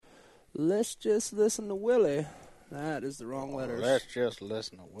Let's just listen to Willie. That is the wrong letters. Let's just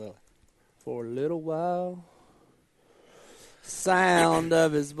listen to Willie. For a little while. Sound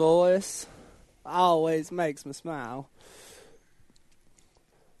of his voice always makes me smile.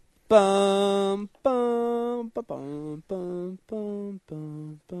 Bum bum ba bum bum bum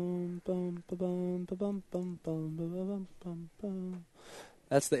bum bum bum bum bum bum bum bum bum.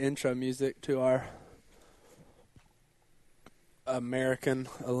 That's the intro music to our American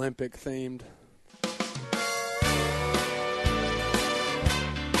Olympic themed.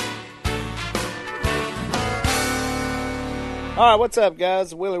 All right, what's up,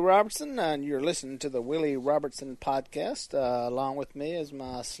 guys? Willie Robertson, and you're listening to the Willie Robertson podcast. Along with me is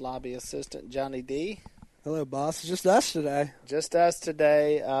my slobby assistant, Johnny D. Hello, boss. It's just us today. Just us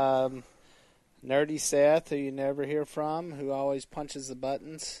today. Nerdy Seth, who you never hear from, who always punches the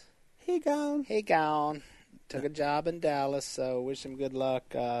buttons. He gone. He gone. Took a job in Dallas, so wish him good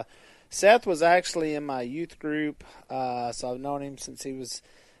luck. Seth was actually in my youth group, so I've known him since he was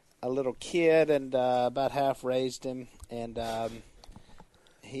a little kid, and about half raised him. And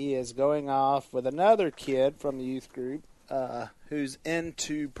he is going off with another kid from the youth group who's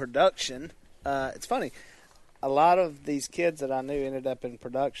into production. It's funny. A lot of these kids that I knew ended up in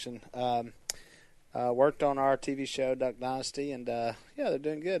production. Worked on our TV show, Duck Dynasty, and yeah, they're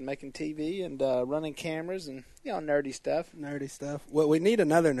doing good, making TV and running cameras and, you know, nerdy stuff. Nerdy stuff. Well, we need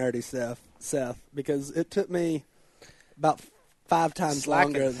another nerdy stuff, Seth, because it took me about 5 times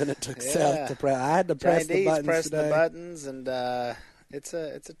longer than it took Seth to press. I had to press the buttons today. The buttons, and it's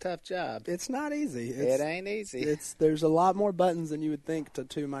a tough job. It's not easy. It ain't easy. There's a lot more buttons than you would think to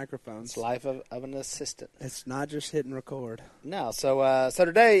 2 microphones. It's life of an assistant. It's not just hit and record. No. So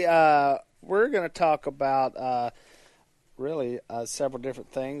today we're going to talk about really several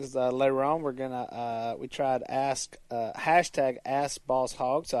different things. Later on, we're gonna we tried hashtag Ask Boss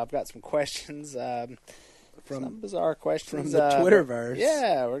Hog. So I've got some questions. From some bizarre questions from the Twitterverse.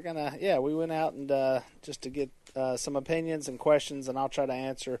 We went out and just to get some opinions and questions, and I'll try to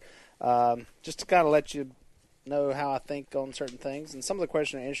answer just to kind of let you know how I think on certain things. And some of the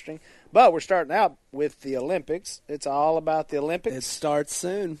questions are interesting. But we're starting out with the Olympics. It's all about the Olympics. It starts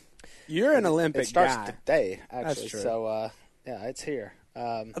soon. You're an Olympic guy. It starts today, actually. That's true. So yeah, it's here.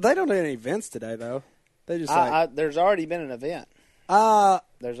 They don't do any events today, though. They just there's already been an event.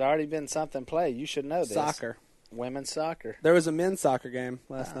 There's already been something played. You should know this. Soccer. Women's soccer. There was a men's soccer game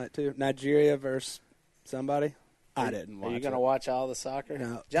last night, too. Nigeria versus somebody. I didn't watch it. Are you going to watch all the soccer?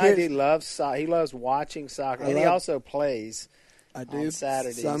 No. Johnny D loves he loves watching soccer, and he also plays on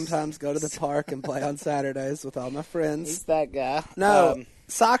Saturdays. Sometimes go to the park and play on Saturdays with all my friends. He's that guy. No,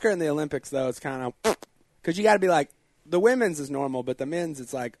 soccer in the Olympics, though, it's kind of – because you got to be like – the women's is normal, but the men's,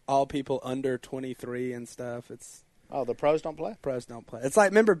 it's like all people under 23 and stuff. It's – Oh, the pros don't play? Pros don't play. It's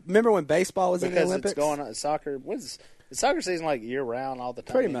like, remember when baseball was in the Olympics? Because it's going on, soccer, is soccer season like year-round all the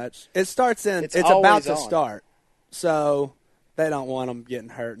time? Pretty much. It starts it's about to start, so they don't want them getting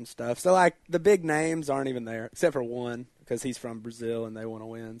hurt and stuff. So, like, the big names aren't even there, except for one, because he's from Brazil and they want to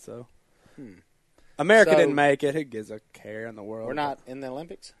win, so. America didn't make it. Who gives a care in the world? We're not in the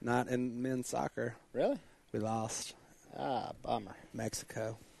Olympics? Not in men's soccer. Really? We lost. Bummer.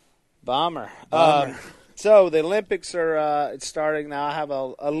 Mexico. Bummer. So the Olympics are it's starting now. I have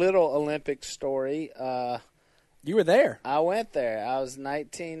a little Olympic story. You were there. I went there. I was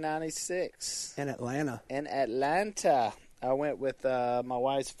 1996. In Atlanta. I went with my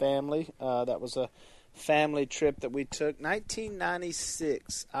wife's family. That was a family trip that we took.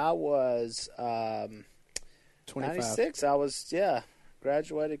 1996. I was 25. 96. I was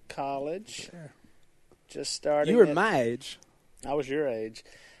graduated college. Sure. Just starting. You were my age. I was your age.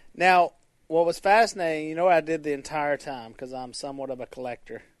 Now, what was fascinating, you know what I did the entire time, because I'm somewhat of a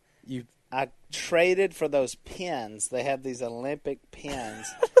collector. I traded for those pins. They have these Olympic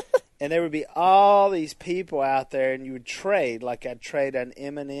pins. And there would be all these people out there, and you would trade. Like, I'd trade an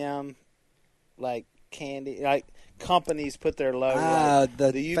M&M, like, candy. Like, companies put their logo.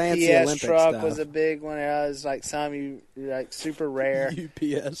 The fancy UPS truck stuff was a big one. It was, like, super rare.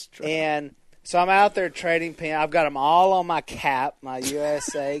 UPS truck. And so I'm out there trading pins. I've got them all on my cap, my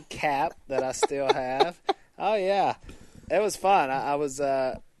USA cap that I still have. Oh yeah, it was fun. I was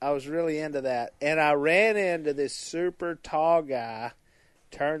really into that, and I ran into this super tall guy.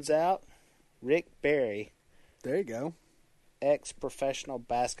 Turns out, Rick Barry. There you go. Ex-professional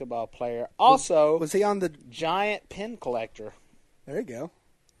basketball player. Also, was he on the giant pin collector? There you go.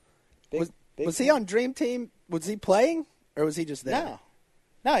 Was he on Dream Team? Was he playing, or was he just there?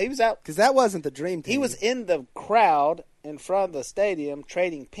 No, he was out. Because that wasn't the Dream Team. He was in the crowd in front of the stadium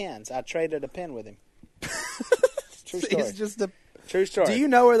trading pins. I traded a pin with him. True story. He's just a True story. Do you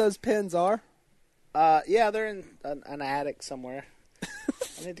know where those pins are? Yeah, they're in an attic somewhere.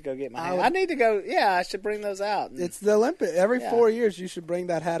 I need to go get my hat. I need to go. Yeah, I should bring those out. It's the Olympic. Every 4 years, you should bring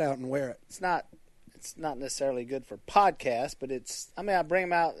that hat out and wear it. It's not necessarily good for podcasts, but I bring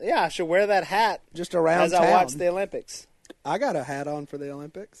them out. Yeah, I should wear that hat just around as town. I watch the Olympics. I got a hat on for the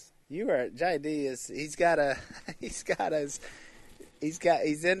Olympics. He's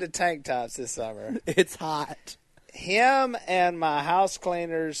into tank tops this summer. It's hot. Him and my house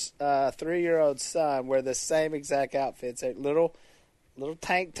cleaner's 3-year-old son wear the same exact outfits. Little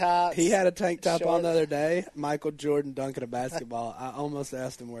tank tops. He had a tank top on the other day. Michael Jordan dunking a basketball. I almost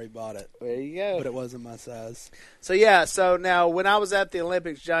asked him where he bought it. There you go. But it wasn't my size. So now when I was at the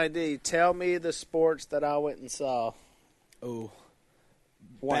Olympics, Johnny D, tell me the sports that I went and saw. Oh.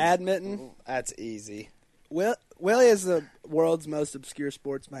 Badminton. That's easy. Willie is the world's most obscure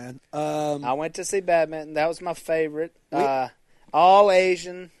sportsman. I went to see badminton. That was my favorite. All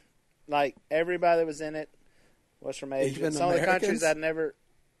Asian. Like, everybody that was in it was from Asia. Even Some of the Americans? countries I'd never...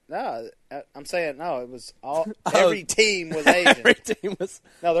 No, I'm saying no. It was all... Every team was Asian. Every team was...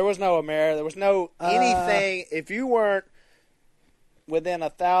 No, there was no America. There was no anything. If you weren't within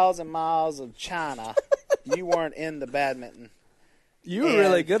 1,000 miles of China, you weren't in the badminton. You were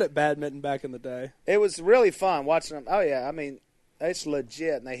really good at badminton back in the day. It was really fun watching them. Oh, yeah. I mean, it's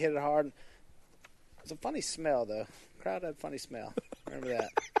legit, and they hit it hard. It's a funny smell, though. The crowd had a funny smell. Remember that.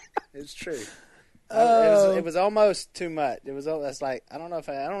 It's true. It was almost too much. That's like, I don't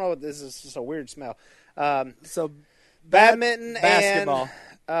know what this is. Just a weird smell. So badminton basketball.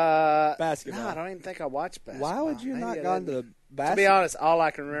 Basketball. No, I don't even think I watched basketball. Why would you not gone to basketball? To be honest, all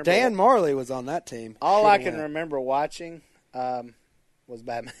I can remember. Dan Marley was on that team. All I can remember watching was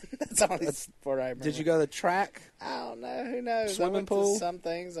badminton. That's the only sport I remember. Did you go to the track? I don't know. Who knows? Swimming pool? Some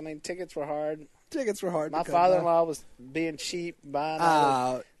things. I mean, tickets were hard. My father-in-law was being cheap, buying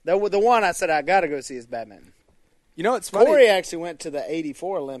the one I said I got to go see is badminton. You know what's funny? Corey actually went to the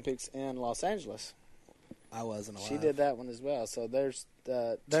 '84 Olympics in Los Angeles. I wasn't alive. She did that one as well. So there's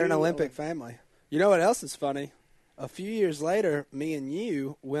they're an Olympic family. You know what else is funny? A few years later, me and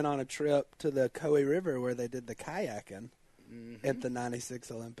you went on a trip to the Coe River where they did the kayaking at the '96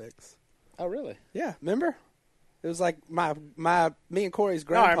 Olympics. Oh, really? Yeah, remember? It was like me and Corey's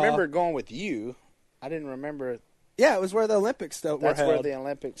grandpa. No, I remember going with you. I didn't remember. Yeah, it was where the Olympics were held. That's where the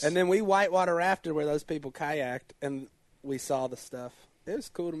Olympics. And then we whitewater rafted where those people kayaked, and we saw the stuff. It was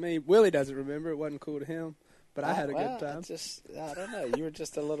cool to me. Willie doesn't remember. It wasn't cool to him, but I had a good time. I don't know. You were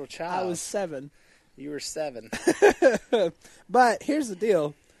just a little child. I was 7. You were 7. But here's the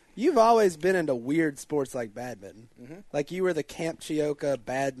deal. You've always been into weird sports like badminton. Mm-hmm. Like you were the Camp Chioka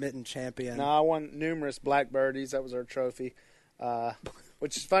badminton champion. No, I won numerous black birdies. That was our trophy.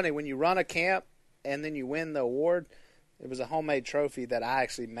 Which is funny. When you run a camp and then you win the award, it was a homemade trophy that I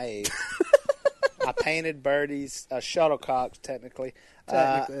actually made. I painted birdies, shuttlecocks technically.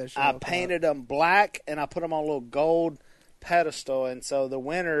 I painted them black and I put them on a little gold pedestal. And so the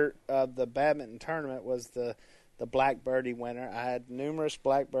winner of the badminton tournament was the black birdie winner. I had numerous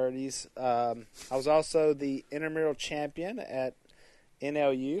black birdies. I was also the intramural champion at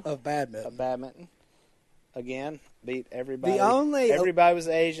NLU of badminton. Again, beat everybody. Everybody was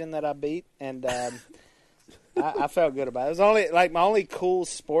Asian that I beat, and I felt good about it. It was only like my only cool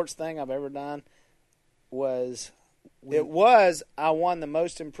sports thing I've ever done was I won the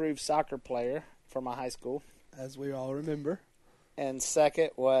most improved soccer player for my high school, as we all remember, and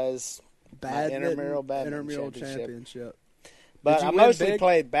second was intramural championship. But I mostly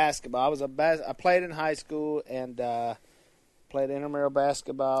played basketball. I played in high school and played intramural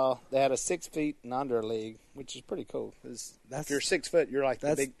basketball. They had a 6 feet and under league, which is pretty cool. If you're 6 foot, you're like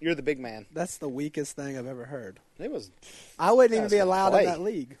you're the big man. That's the weakest thing I've ever heard. I wouldn't even be allowed in that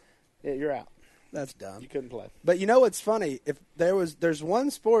league. Yeah, you're out. That's dumb. You couldn't play. But you know what's funny? If there's one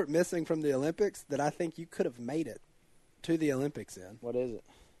sport missing from the Olympics that I think you could have made it to the Olympics in. What is it?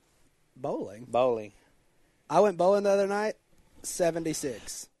 Bowling. I went bowling the other night,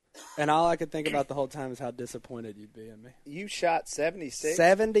 76. And all I could think about the whole time is how disappointed you'd be in me. You shot 76?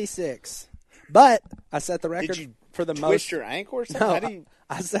 76. But I set the record for the most. Twist your ankle or something? No,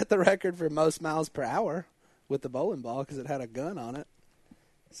 I set the record for most miles per hour with the bowling ball because it had a gun on it.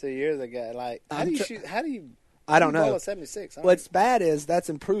 So you're the guy. Like, how do you shoot? How do you? I don't know. Bowl at 76. What's bad is that's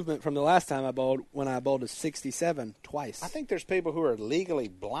improvement from the last time I bowled when I bowled a 67 twice. I think there's people who are legally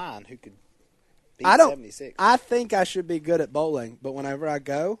blind who could beat 76. I think I should be good at bowling, but whenever I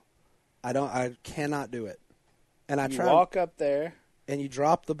go, I cannot do it. And you walk up there and you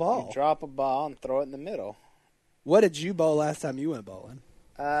drop the ball. You drop a ball and throw it in the middle. What did you bowl last time you went bowling?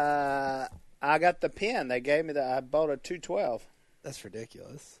 I got the pin. They gave me I bowled a 212. That's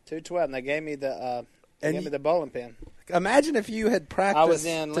ridiculous. 212, and they gave me the bowling pin. Imagine if you had practiced. I was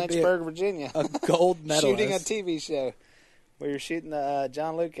in Lynchburg, Virginia, a gold medalist, shooting a TV show where you're shooting the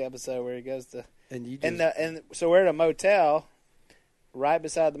John Luke episode where he goes to. And so we're at a motel. Right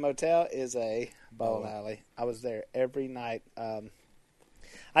beside the motel is a bowling alley. I was there every night.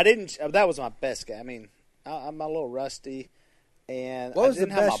 I didn't. That was my best game. I mean, I'm a little rusty, and I didn't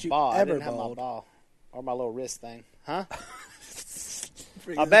have my ball. I didn't have my ball or my little wrist thing, huh?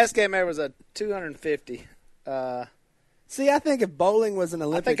 My best game ever was a 250. See, I think if bowling was an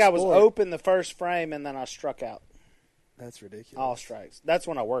Olympic sport, I was open the first frame, and then I struck out. That's ridiculous. All strikes. That's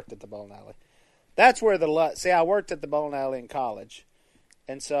when I worked at the bowling alley. That's where I worked at the bowling alley in college,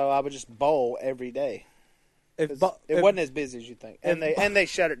 and so I would just bowl every day. It wasn't as busy as you think, and they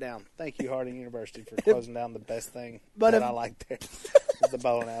shut it down. Thank you, Harding University, for closing down the best thing I liked there. Was the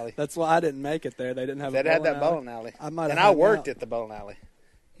bowling alley. That's why I didn't make it there. They didn't have. They had that bowling alley. I worked at the bowling alley.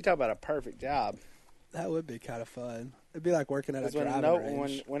 You talk about a perfect job. That would be kind of fun. It'd be like working at a driving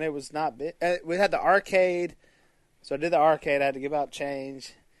range. When it was not big, we had the arcade. So I did the arcade. I had to give out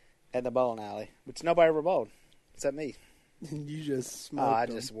change at the bowling alley, which nobody ever bowled except me. You just smoked I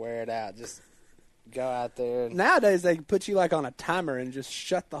just wear it out. Just go out there. Nowadays they put you like on a timer and just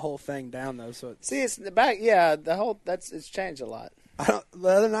shut the whole thing down though. So it's the back. Yeah, it's changed a lot. The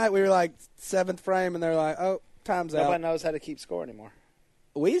other night we were like 7th frame and they're like, "Oh, time's out." Nobody knows how to keep score anymore.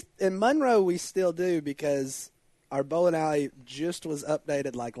 In Monroe we still do because our bowling alley just was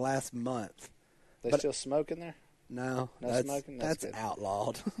updated like last month. They still smoking there? No, smoking. That's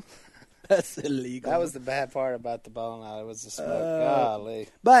outlawed. That's illegal. That was the bad part about the bowling alley was the smoke. Golly.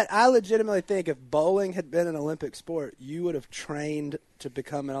 But I legitimately think if bowling had been an Olympic sport, you would have trained to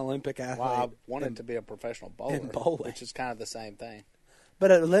become an Olympic athlete. Well, I wanted to be a professional bowler, in bowling, which is kind of the same thing.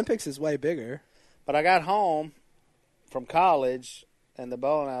 But Olympics is way bigger. But I got home from college, and the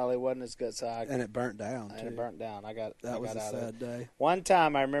bowling alley wasn't as good, and it burnt down. And it burnt down. That was a sad day. One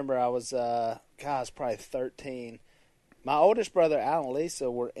time I remember I was, I was probably 13. My oldest brother, Al and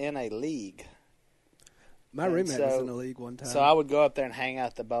Lisa, were in a league. My roommate was in a league one time. So I would go up there and hang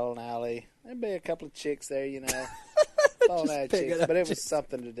out the bowling alley. There'd be a couple of chicks there, bowling alley chicks. But it was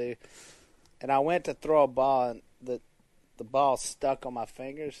something to do. And I went to throw a ball, and the ball stuck on my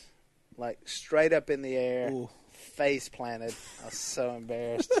fingers, like straight up in the air, Ooh. Face planted. I was so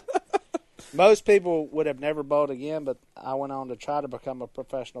embarrassed. Most people would have never bowled again, but I went on to try to become a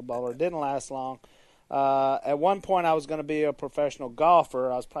professional bowler. It didn't last long. At one point, I was going to be a professional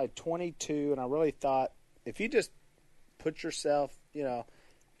golfer. I was probably 22, and I really thought if you just put yourself, if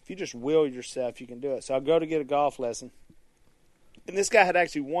you just will yourself, you can do it. So I go to get a golf lesson, and this guy had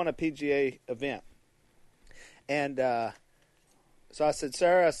actually won a PGA event. And so I said,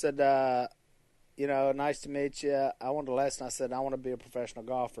 "Sir," I said, nice to meet you. I want a lesson. I said, "I want to be a professional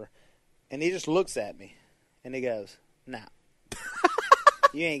golfer." And he just looks at me, and he goes, "Nah,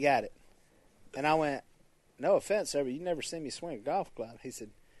 you ain't got it." And I went, "No offense, sir, but you never seen me swing a golf club." He said,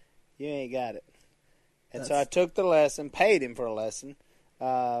 "You ain't got it." And so I took the lesson, paid him for a lesson,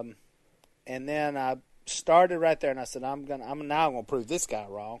 and then I started right there. And I said, I'm now gonna prove this guy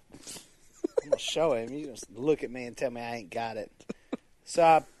wrong. I'm gonna show him. He's gonna look at me and tell me I ain't got it. So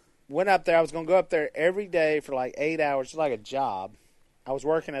I went up there. I was gonna go up there every day for like 8 hours, just like a job. I was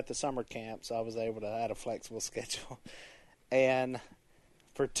working at the summer camp, so I was able to have a flexible schedule, and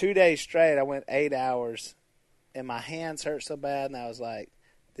for 2 days straight, I went 8 hours, and my hands hurt so bad, and I was like,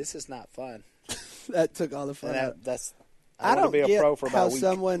 "This is not fun." That took all the fun. I don't get how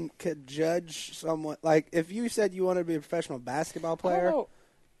someone could judge someone. Like, if you said you wanted to be a professional basketball player,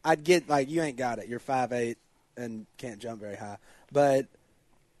 I'd get, like, you ain't got it. You're 5'8" and can't jump very high. But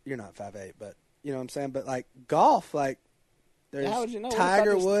you're not 5'8", but you know what I'm saying? But, like, golf, like, there's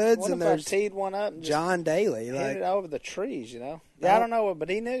Tiger Woods and there's teed one up and John Daly. Hit it over the trees, Yeah, I don't know, but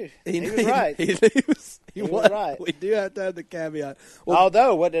he knew. He was right. He was right. We do have to have the caveat. Well,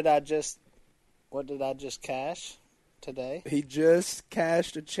 although, what did I just cash today? He just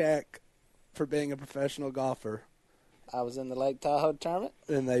cashed a check for being a professional golfer. I was in the Lake Tahoe tournament.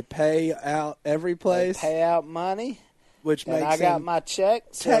 And they pay out every place. They pay out money. Which makes I got my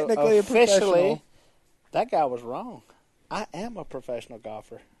check. Technically so officially, that guy was wrong. I am a professional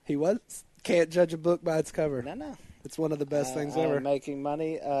golfer. He was. Can't judge a book by its cover. No. It's one of the best things ever. I'm making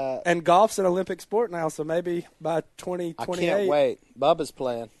money. And golf's an Olympic sport now, so maybe by 2028. I can't wait. Bubba's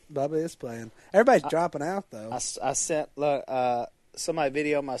playing. Bubba is playing. Everybody's dropping out, though. I sent somebody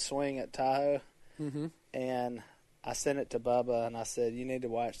video my swing at Tahoe, and I sent it to Bubba, and I said, "You need to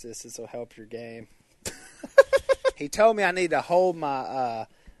watch this. This will help your game." He told me I need to hold my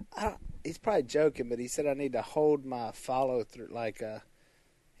he's probably joking, but he said I need to hold my follow through.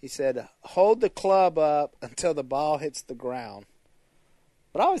 He said, hold the club up until the ball hits the ground.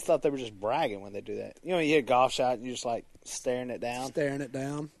 But I always thought they were just bragging when they do that. You know, you hit a golf shot and you're just like staring it down. Staring it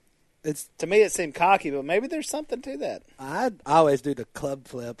down. To me, it seemed cocky, but maybe there's something to that. I always do the club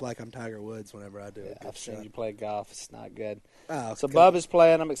flip like I'm Tiger Woods whenever I do it. I've seen you play golf. It's not good. Oh, so Bubba's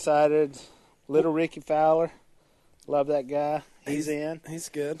playing. I'm excited. Little Ricky Fowler. Love that guy. He's in. He's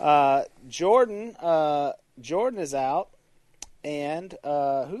good. Jordan is out. And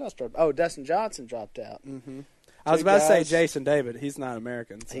who else dropped? Oh, Dustin Johnson dropped out. Mm-hmm. I was about to say Jason David. He's not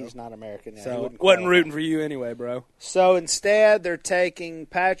American. So. He's not American. Yeah, so wasn't rooting for you anyway, bro. So instead, they're taking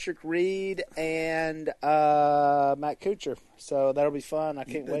Patrick Reed and Matt Kuchar. So that'll be fun. I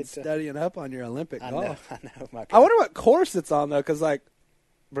can't wait to studying up on your Olympic golf. I know. I wonder what course it's on though, because like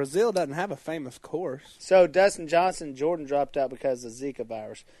Brazil doesn't have a famous course. So Dustin Johnson, Jordan dropped out because of Zika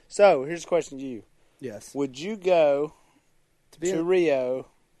virus. So here's a question to you. Yes. Would you go to Rio?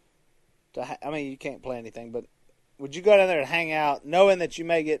 I mean, you can't play anything, but would you go down there and hang out, knowing that you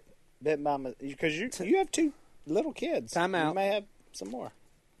may get bitten by because you have 2 little kids? Time out. You may have some more.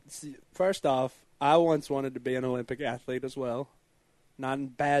 First off, I once wanted to be an Olympic athlete as well, not in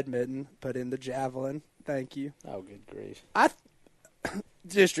badminton, but in the javelin. Thank you. Oh, good grief!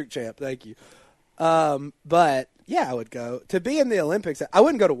 District champ. Thank you. But yeah, I would go to be in the Olympics. I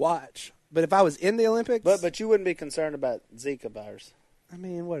wouldn't go to watch, but if I was in the Olympics, but you wouldn't be concerned about Zika virus. I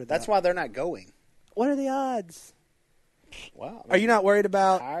mean, what are that's why they're not going. What are the odds? Well, I mean, are you not worried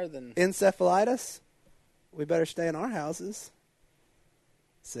about higher than encephalitis? We better stay in our houses.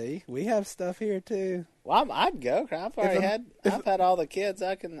 See, we have stuff here too. Well, I'd go. I've had all the kids.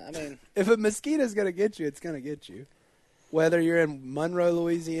 I mean, if a mosquito's gonna get you, it's gonna get you. Whether you're in Monroe,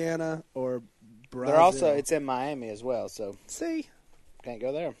 Louisiana, or Brazil. It's in Miami as well. So see, can't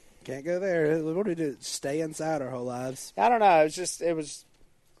go there. Can't go there. What do we do? Stay inside our whole lives? I don't know.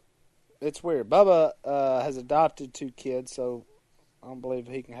 It's weird. Bubba has adopted 2 kids, so I don't believe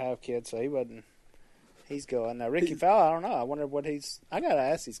he can have kids, so he wasn't. He's going. Now, Ricky Fowler, I don't know. I wonder what he's. I got to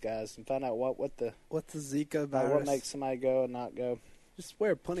ask these guys and find out what's the Zika virus. What makes somebody go and not go. Just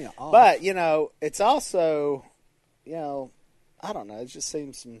wear plenty of off. But, it's also, I don't know. It just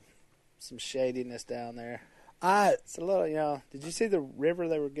seems some shadiness down there. It's a little, did you see the river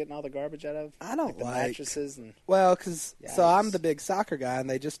they were getting all the garbage out of? I don't the mattresses and. Well, so I'm the big soccer guy, and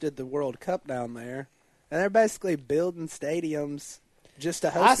they just did the World Cup down there, and they're basically building stadiums just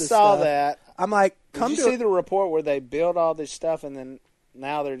to host. I saw that. I'm like, did you see the report where they build all this stuff and then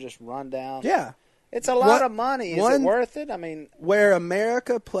now they're just run down? Yeah, it's a lot of money. Is it worth it? I mean, where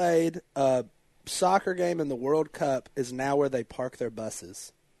America played a soccer game in the World Cup is now where they park their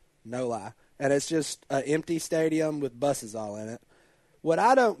buses. No lie. And it's just an empty stadium with buses all in it. What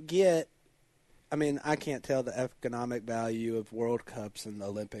I don't get, I mean, I can't tell the economic value of World Cups and the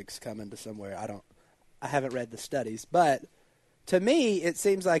Olympics coming to somewhere. I haven't read the studies. But to me, it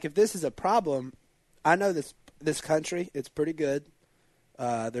seems like if this is a problem, I know this country, it's pretty good.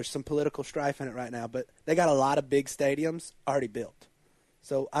 There's some political strife in it right now, but they got a lot of big stadiums already built.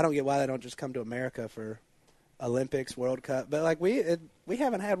 So I don't get why they don't just come to America for Olympics, World Cup, but like we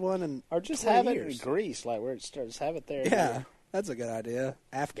haven't had one in or just 20 have years. it in Greece, like where it starts. Have it there. Yeah, that's a good idea.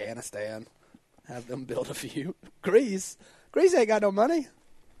 Afghanistan, have them build a few. Greece ain't got no money.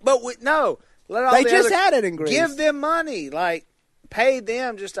 But they just had it in Greece. Give them money, like pay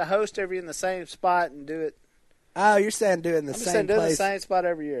them just to host everything in the same spot and do it. Oh, you're saying do it in the same place? Do the same spot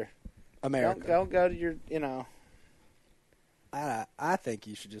every year. America. Don't go to your. I think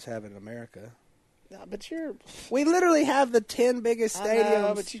you should just have it in America. No, but we literally have the 10 biggest stadiums. I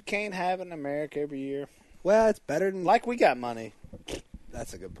know, but you can't have it in America every year. Well, it's better than like we got money.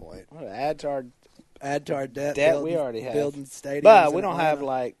 That's a good point. Add to our debt. We already have building stadiums, but we don't have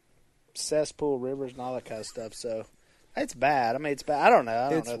like cesspool rivers and all that kind of stuff. So it's bad. I mean, it's bad. I don't know.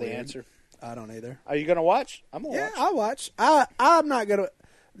 I don't know the answer. I don't either. Are you gonna watch? I'm gonna watch. Yeah, I'll watch. I'm not gonna.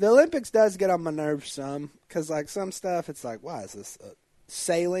 The Olympics does get on my nerves some because like some stuff, it's like, why is this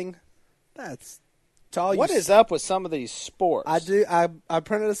sailing? That's. What is up with some of these sports? I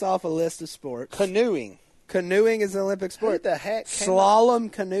printed us off a list of sports. Canoeing. Canoeing is an Olympic sport. What the heck?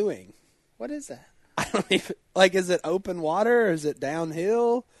 Slalom canoeing. What is that? I don't even is it open water or is it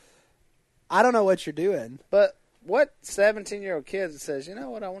downhill? I don't know what you're doing. But what 17-year-old kid says, you know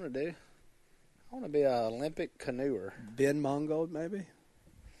what I want to do? I want to be an Olympic canoeer. Ben Mongold, maybe.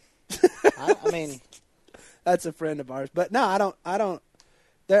 I mean, that's a friend of ours. But no, I don't.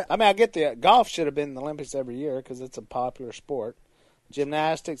 I get the golf should have been in the Olympics every year because it's a popular sport.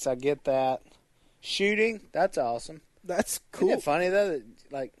 Gymnastics, I get that. Shooting, that's awesome. That's cool. Isn't it funny though that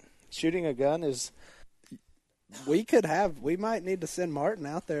like shooting a gun is. We might need to send Martin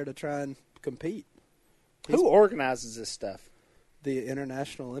out there to try and compete. Who organizes this stuff? The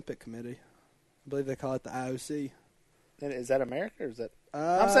International Olympic Committee. I believe they call it the IOC. And is that America or is that?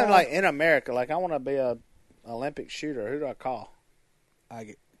 I'm saying like in America. Like I want to be a Olympic shooter. Who do I call?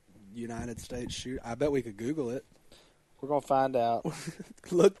 United States shoot. I bet we could Google it. We're gonna find out.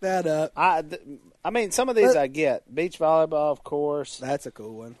 Look that up. I mean, some of these I get. Beach volleyball, of course. That's a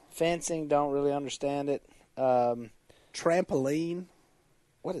cool one. Fencing, don't really understand it. Trampoline.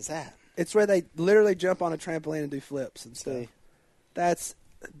 What is that? It's where they literally jump on a trampoline and do flips and stuff. See.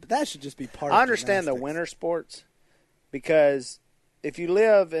 That should just be part of I understand the winter sports because if you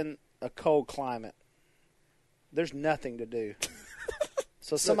live in a cold climate, there's nothing to do.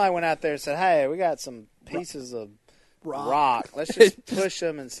 So somebody went out there and said, hey, we got some pieces of rock. Let's just push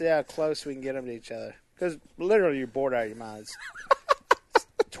them and see how close we can get them to each other. Because literally you're bored out of your mind. It's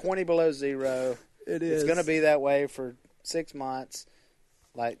 20 below zero. It is. It's going to be that way for 6 months.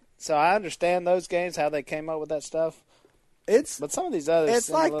 So I understand those games, how they came up with that stuff. But some of these others, it's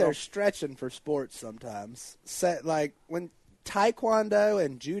like they're stretching for sports sometimes. Like when taekwondo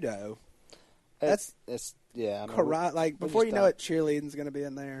and judo, karate. Like before you know it, cheerleading's going to be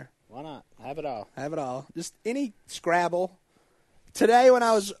in there. Why not? Have it all. Have it all. Just any Scrabble. Today when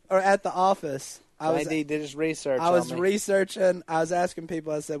I was at the office, I was researching. I was asking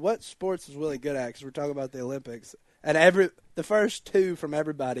people. I said, "What sports is Willie good at?" Because we're talking about the Olympics, and the first two from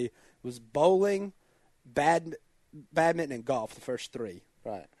everybody was bowling, badminton, and golf. The first three,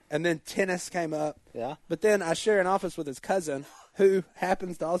 right? And then tennis came up. Yeah. But then I share an office with his cousin, who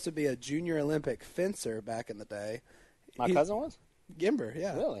happens to also be a junior Olympic fencer back in the day. My cousin was? Gimber,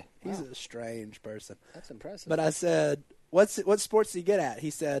 yeah. Really? He's Wow. a strange person. That's impressive. But I said, what sports do you get at? He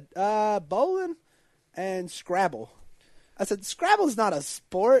said, bowling and Scrabble. I said, Scrabble's not a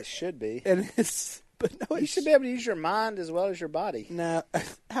sport. It should be. And you should be able to use your mind as well as your body. No.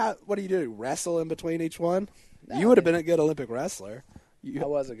 What do you do? Wrestle in between each one? No, you would have been a good Olympic wrestler. I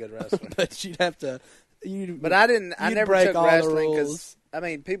was a good wrestler. But you'd have to. But I didn't. I never took wrestling because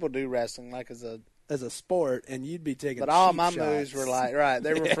people do wrestling like as a sport, and you'd be taking. But all my shots. moves were like right.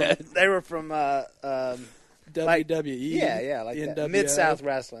 They were from WWE. Yeah, like that. Mid-South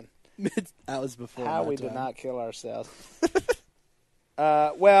Wrestling. That was before. How we did not kill ourselves.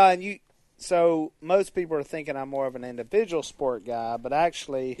 So most people are thinking I'm more of an individual sport guy, but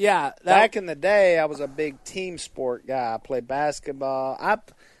actually, back in the day, I was a big team sport guy. I played basketball.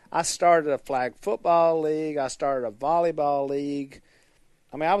 I started a flag football league. I started a volleyball league.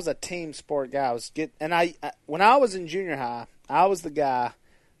 I mean, I was a team sport guy. When I was in junior high, I was the guy.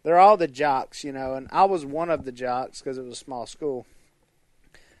 They're all the jocks, and I was one of the jocks because it was a small school.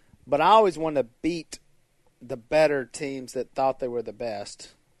 But I always wanted to beat the better teams that thought they were the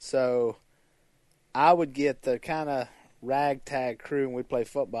best. So I would get the kind of ragtag crew and we'd play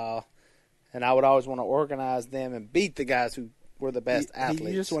football, and I would always want to organize them and beat the guys who were the best athletes.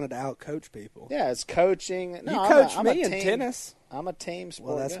 You just wanted to out-coach people. Yeah, it's coaching. No, you coached me in tennis. I'm a team sport.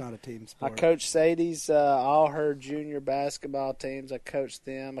 Well, that's not a team sport. I coached Sadie's, all her junior basketball teams. I coached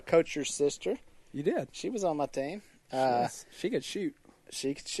them. I coached your sister. You did. She was on my team. She could shoot.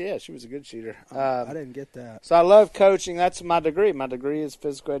 She was a good shooter. I didn't get that. So I love coaching. That's my degree. My degree is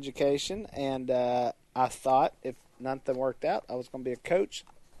physical education, and I thought if nothing worked out, I was going to be a coach.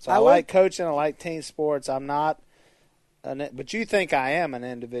 So I like coaching. I like team sports. I'm not, but you think I am an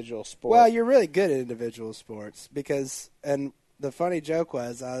individual sport. Well, you're really good at individual sports and the funny joke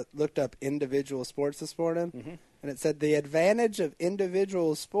was I looked up individual sports this morning, and it said the advantage of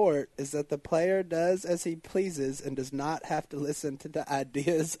individual sport is that the player does as he pleases and does not have to listen to the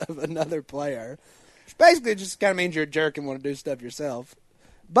ideas of another player. Which basically just kind of means you're a jerk and want to do stuff yourself.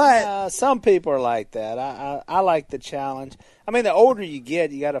 But some people are like that. I like the challenge. I mean, the older you get,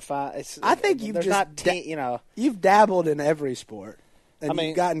 you got to find. I think you've you've dabbled in every sport. And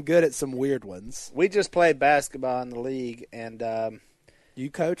you've gotten good at some weird ones. We just played basketball in the league, and you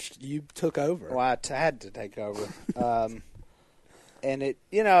coached. You took over. Well, I had to take over, and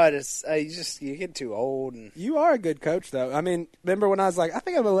you get too old. And you are a good coach, though. I mean, remember when I was like, I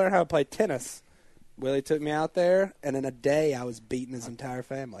think I'm gonna learn how to play tennis. Willie took me out there, and in a day, I was beating his entire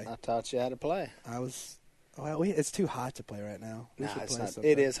family. I taught you how to play. It's too hot to play right now.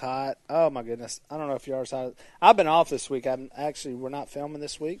 It is hot. Oh, my goodness. I don't know if yours hot. I've been off this week. We're not filming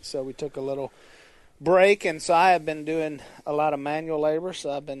this week, so we took a little break, and so I have been doing a lot of manual labor,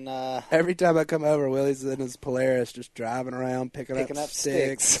 so I've been... Every time I come over, Willie's in his Polaris just driving around, picking up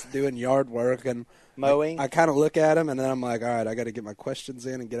sticks, doing yard work, and... Mowing. I kind of look at him, and then I'm like, all right, I got to get my questions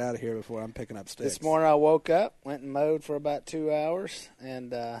in and get out of here before I'm picking up sticks. This morning I woke up, went and mowed for about 2 hours,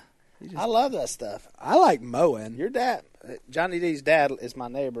 and I love that stuff. I like mowing. Your dad, Johnny D's dad, is my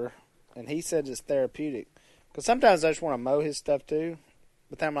neighbor, and he said it's therapeutic. Because sometimes I just want to mow his stuff too,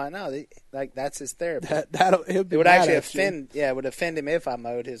 but then I'm like, no, that's his therapy. It would actually offend. Yeah, it would offend him if I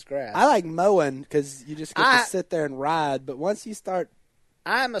mowed his grass. I like mowing because you just get to sit there and ride. But once you start,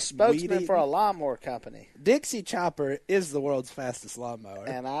 I'm a spokesman for a lawnmower company. Dixie Chopper is the world's fastest lawnmower,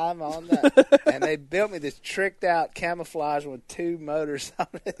 and I'm on that. And they built me this tricked out camouflage with 2 motors on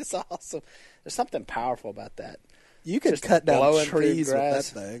it. It's awesome. There's something powerful about that. You could cut down trees with that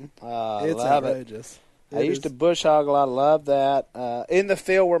thing. It's outrageous. I used to bush hog a lot. I love that. In the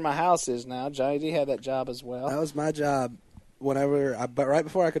field where my house is now, Johnny D had that job as well. That was my job. But right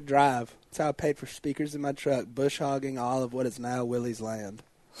before I could drive, that's how I paid for speakers in my truck, bush hogging all of what is now Willie's land.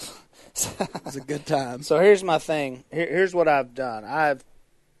 It was a good time. So here's my thing. Here's what I've done.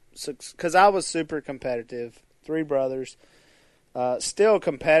 Because I was super competitive, 3 brothers, still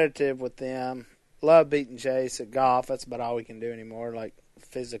competitive with them. Love beating Jace at golf. That's about all we can do anymore, like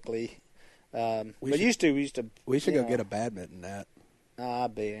physically. We should go get a badminton net. I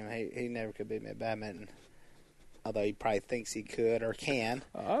beat him. He never could beat me at badminton. Although he probably thinks he could or can.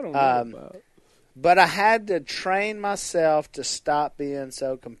 I don't know but I had to train myself to stop being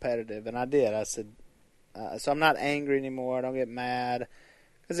so competitive, and I did. I said, so I'm not angry anymore. I don't get mad.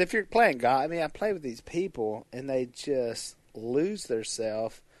 Because if you're playing golf, I play with these people, and they just lose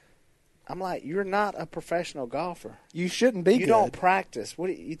themselves. I'm like, you're not a professional golfer. You shouldn't be. You don't practice. What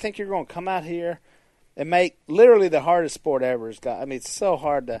do you think you're going to come out here and make literally the hardest sport ever is golf? It's so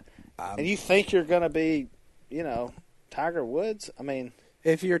hard to and you think you're going to be, Tiger Woods?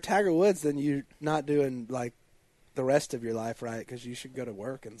 If you're Tiger Woods, then you're not doing, like, the rest of your life right because you should go to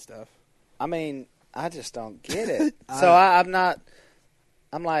work and stuff. I just don't get it. So I'm not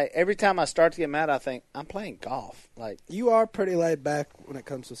 – I'm like, every time I start to get mad, I think, I'm playing golf. Like, you are pretty laid back when it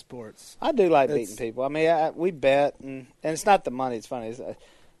comes to sports. I do like beating people. We bet, and it's not the money. It's funny.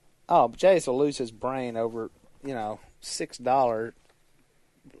 Jace will lose his brain over, $6,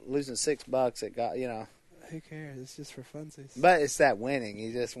 losing $6 at golf, Who cares? It's just for funsies. But it's that winning.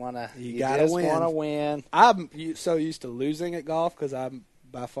 You just want to. You gotta win. Want to win. I'm so used to losing at golf because I'm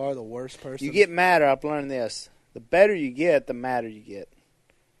by far the worst person. You get madder. I've learned this. The better you get, the madder you get.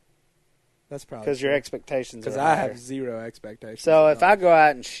 That's probably because your expectations. Because I have 0 expectations. So if I go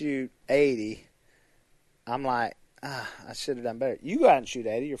out and shoot 80, I'm like, I should have done better. You go out and shoot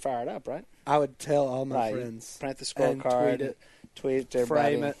 80, you're fired up, right? I would tell all my friends. Print the scorecard, tweet it to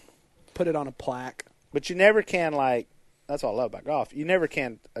everybody, frame it, put it on a plaque. But you never can, like, that's what I love about golf. You never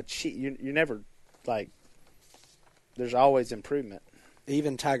can achieve, you never, like, there's always improvement.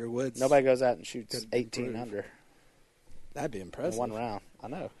 Even Tiger Woods. Nobody goes out and shoots 18 under. That'd be impressive. In one round. I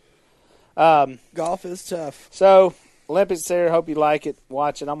know. Golf is tough. So, Olympics there. Hope you like it.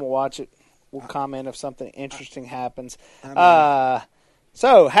 Watch it. I'm going to watch it. We'll comment if something interesting happens. So,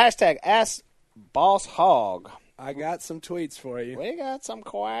 hashtag Ask Boss Hog. I got some tweets for you. We got some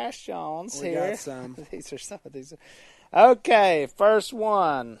questions here. We got some. These are some of these. Okay, first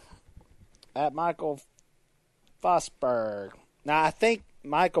one. At Michael Fosberg. Now, I think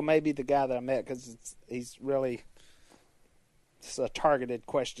Michael may be the guy that I met because he's really... It's a targeted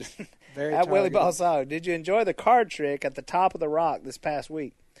question. Very At targeted. Willie Balsao, did you enjoy the card trick at the top of the rock this past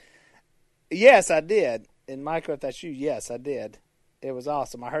week? Yes, I did. And Michael, if that's you, yes, I did. It was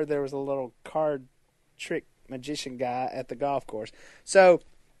awesome. I heard there was a little card trick magician guy at the golf course. So,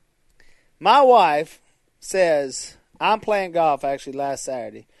 my wife says, I'm playing golf actually last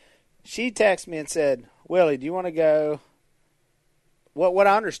Saturday. She texted me and said, Willie, do you want to go? What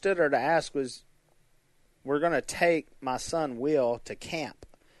I understood her to ask was, we're going to take my son Will to Camp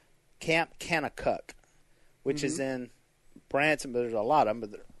Kanakuk, which is in Branson, but there's a lot of them,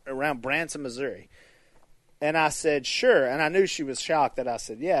 but around Branson, Missouri. And I said, sure. And I knew she was shocked that I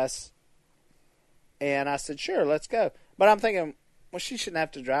said yes. And I said, sure, let's go. But I'm thinking, well, she shouldn't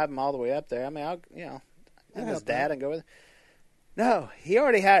have to drive him all the way up there. I mean, I'll have his dad and go with him. No, he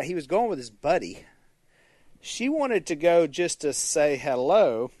was going with his buddy. She wanted to go just to say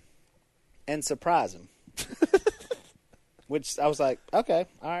hello and surprise him. Which I was like, okay,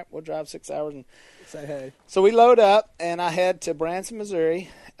 all right, we'll drive 6 hours and say hey. So we load up, and I head to Branson, Missouri.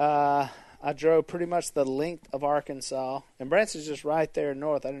 I drove pretty much the length of Arkansas, and Branson's just right there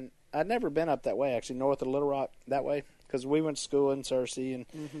north. I'd never been up that way, actually, north of Little Rock that way, because we went to school in Searcy,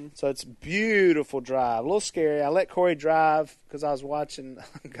 and so it's a beautiful drive. A little scary. I let Corey drive because I was watching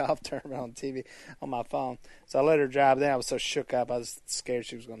a golf tournament on TV on my phone. So I let her drive. Then I was so shook up, I was scared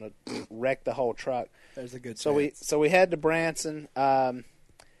she was going to wreck the whole truck. There's a good chance. So we head to Branson, and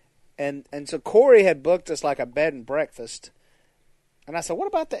so Corey had booked us like a bed and breakfast, And I said, what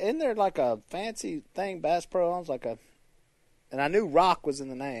about isn't there like a fancy thing Bass Pro owns? And I knew Rock was in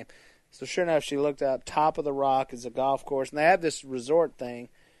the name. So sure enough, she looked up, top of the Rock is a golf course. And they have this resort thing.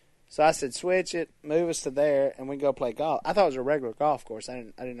 So I said, switch it, move us to there, and we can go play golf. I thought it was a regular golf course. I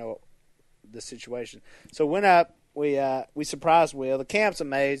didn't know the situation. So went up, we surprised Will. The camp's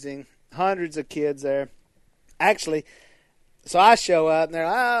amazing. Hundreds of kids there. Actually, so I show up, and they're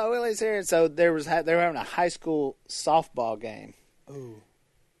like, oh, Willie's here. And so they were having a high school softball game. Ooh.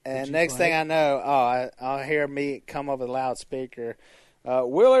 And next thing I know, I'll hear me come over the loudspeaker.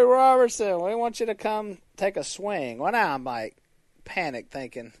 Willie Robertson, we want you to come take a swing. Well, now I'm like panic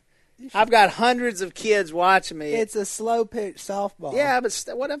thinking, I've got hundreds of kids watching me. It's a slow pitch softball. Yeah, but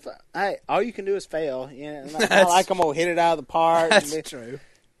what if all you can do is fail? You know, not like I'm going to hit it out of the park. That's true.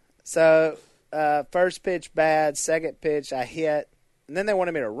 So first pitch bad, second pitch I hit, and then they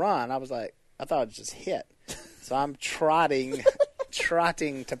wanted me to run. I was like, I thought I'd just hit. So I'm trotting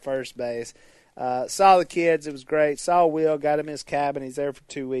to first base. Saw the kids. It was great. Saw Will. Got him in his cabin. He's there for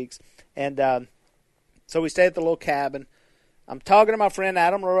 2 weeks. And so we stayed at the little cabin. I'm talking to my friend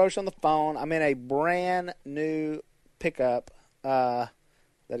Adam LaRoche on the phone. I'm in a brand new pickup that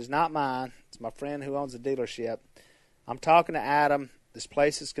is not mine. It's my friend who owns the dealership. I'm talking to Adam. This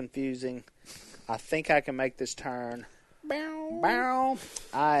place is confusing. I think I can make this turn. Bow.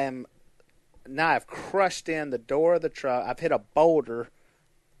 I've crushed in the door of the truck. I've hit a boulder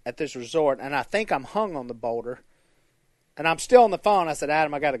at this resort, and I think I'm hung on the boulder. And I'm still on the phone. I said,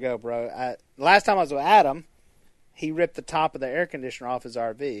 Adam, I got to go, bro. Last time I was with Adam, he ripped the top of the air conditioner off his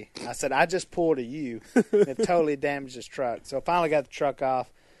RV. I said, I just pulled a U. It totally damaged his truck. So I finally got the truck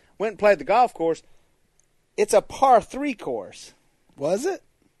off. Went and played the golf course. It's a par 3 course. Was it?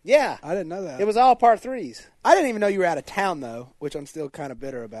 Yeah. I didn't know that. It was all par 3s. I didn't even know you were out of town, though, which I'm still kind of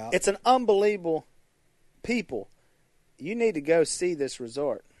bitter about. It's an unbelievable people. You need to go see this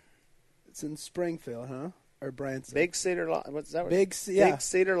resort. It's in Springfield, huh? Or Branson? Big Cedar Lodge. What's that? Big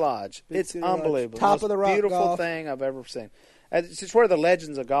Cedar Lodge. It's Cedar unbelievable. Lodge. Top of the rock beautiful golf. Thing I've ever seen. It's just where the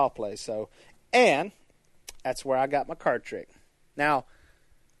Legends of Golf plays. So, and that's where I got my card trick. Now,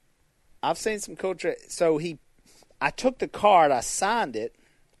 I've seen some cool tricks. So I took the card, I signed it,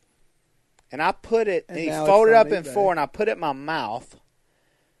 and I put it. And he folded up in 4, and I put it in my mouth.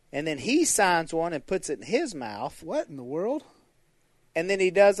 And then he signs one and puts it in his mouth. What in the world? And then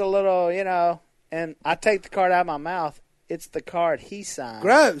he does a little, and I take the card out of my mouth. It's the card he signed.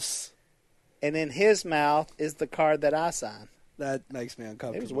 Gross. And in his mouth is the card that I signed. That makes me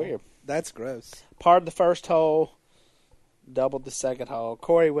uncomfortable. It was weird. That's gross. Parred the first hole, doubled the second hole.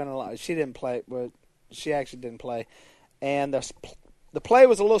 Corey went a lot. She didn't play, but she actually didn't play. And the play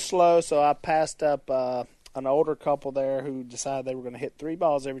was a little slow, so I passed up an older couple there who decided they were going to hit 3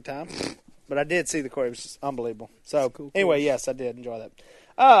 balls every time. But I did see the court. It was just unbelievable. So, cool anyway, yes, I did enjoy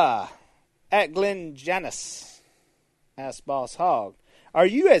that. At Glenn Janis, asked Boss Hog, are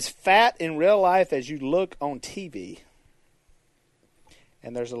you as fat in real life as you look on TV?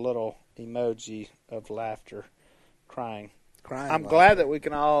 And there's a little emoji of laughter, crying. I'm glad that we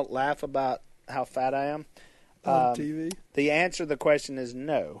can all laugh about how fat I am. On TV? The answer to the question is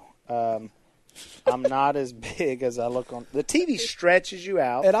no. I'm not as big as I look on. The TV stretches you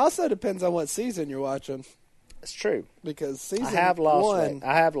out. It also depends on what season you're watching. It's true. Because season I have lost 1, weight.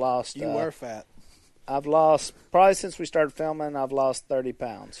 I have lost. You were fat. I've lost, probably since we started filming, I've lost 30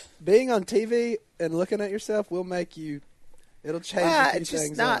 pounds. Being on TV and looking at yourself will make you, it'll change a few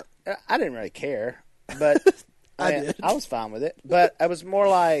things up. I didn't really care, but I was fine with it. But it was more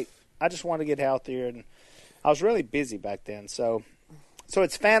like, I just wanted to get healthier, and I was really busy back then, so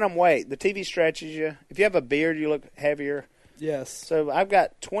it's phantom weight. The TV stretches you. If you have a beard, you look heavier. Yes. So I've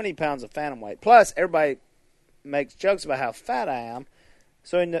got 20 pounds of phantom weight. Plus, everybody makes jokes about how fat I am.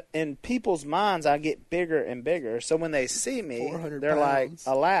 So in people's minds, I get bigger and bigger. So when they see me, they're like,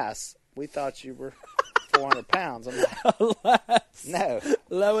 alas, we thought you were 400 pounds. I'm like, alas. No.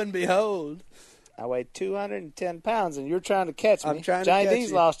 Lo and behold. I weigh 210 pounds, and you're trying to catch me. I'm trying to Johnny catch D's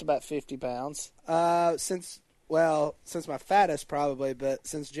you. lost about 50 pounds. Since my fattest probably, but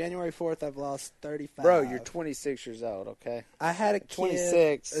since January 4th, I've lost 35. Bro, you're 26 years old, okay? I had a kid.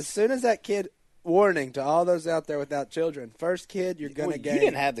 26. As soon as that kid, warning to all those out there without children, first kid, you're going to gain. You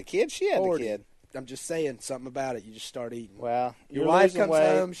didn't have the kid. She had 40. the kid. I'm just saying something about it. You just start eating. Well, your wife comes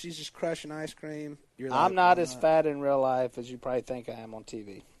home, she's just crushing ice cream. You're like, I'm not as fat in real life as you probably think I am on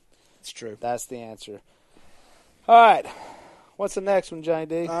TV. It's true. That's the answer. All right. What's the next one, Johnny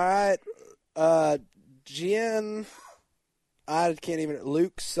D? All right. Jen, I can't even,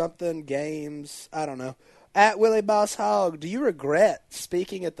 Luke something, games, I don't know. At Willie Boss Hog, do you regret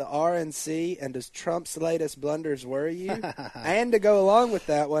speaking at the RNC, and does Trump's latest blunders worry you? And to go along with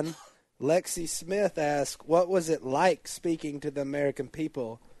that one, Lexi Smith asks, what was it like speaking to the American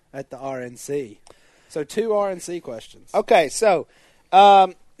people at the RNC? So 2 RNC questions. Okay, so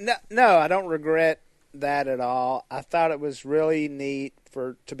no, I don't regret that at all. I thought it was really neat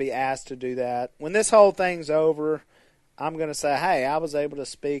to be asked to do that. When this whole thing's over, I'm going to say, hey, I was able to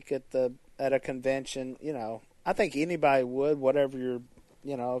speak at a convention. You know, I think anybody would, whatever you're,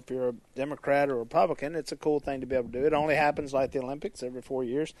 you know, if you're a Democrat or Republican, it's a cool thing to be able to do. It only happens like the Olympics every 4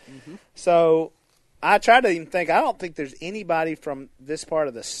 years. Mm-hmm. So I try to even think, I don't think there's anybody from this part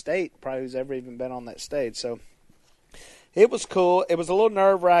of the state probably who's ever even been on that stage. So it was cool. It was a little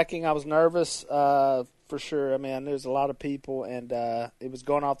nerve-wracking. I was nervous for sure. I mean, I knew there was a lot of people, and it was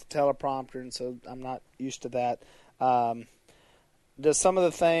going off the teleprompter, and so I'm not used to that. Does some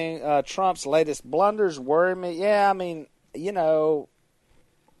of the Trump's latest blunders worry me? Yeah, I mean, you know,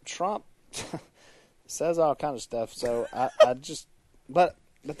 Trump says all kind of stuff. So I just, but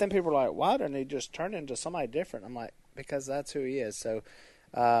then people are like, why didn't he just turn into somebody different? I'm like, because that's who he is. So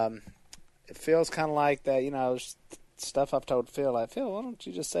it feels kind of like that, you know, stuff I've told Phil. Like, Phil, why don't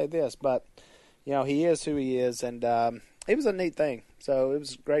you just say this? But, you know, he is who he is, and it was a neat thing. So it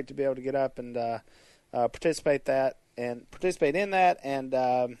was great to be able to get up and participate in that, and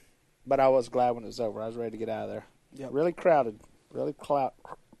but I was glad when it was over. I was ready to get out of there. Yep. Really crowded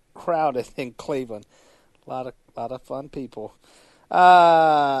in Cleveland. A lot of fun people.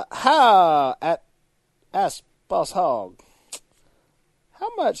 Ask Boss Hog,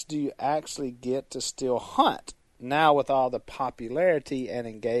 how much do you actually get to still hunt now with all the popularity and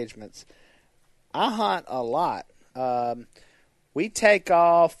engagements? I hunt a lot. We take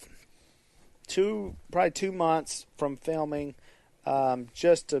off probably 2 months from filming,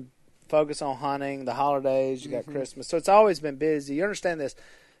 just to focus on hunting. The holidays, you got Christmas, so it's always been busy. You understand this?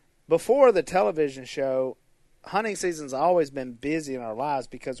 Before the television show, hunting season's always been busy in our lives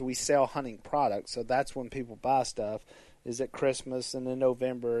because we sell hunting products. So that's when people buy stuff, is at Christmas and in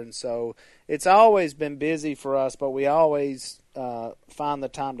November, and so it's always been busy for us. But we always find the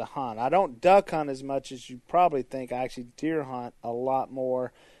time to hunt. I don't duck hunt as much as you probably think. I actually deer hunt a lot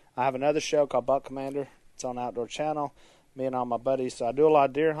more. I have another show called Buck Commander. It's on Outdoor Channel, me and all my buddies. So I do a lot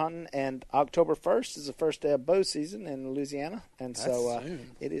of deer hunting, and October 1st is the first day of bow season in Louisiana, and that's so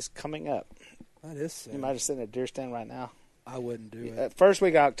soon. It is coming up. That is soon. You might have seen a deer stand right now. I wouldn't do it. First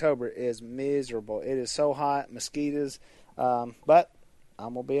week of October is miserable. It is so hot, mosquitoes, but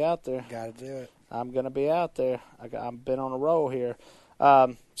I'm going to be out there. Got to do it. I'm going to be out there. I've been on a roll here.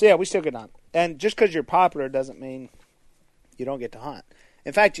 So, yeah, we still get to hunt. And just because you're popular doesn't mean you don't get to hunt.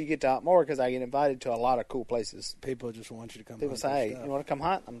 In fact, you get to hunt more because I get invited to a lot of cool places. People just want you to come People say, hey, you want to come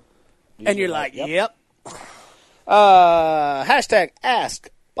hunt? And you're like, yep. Hashtag Ask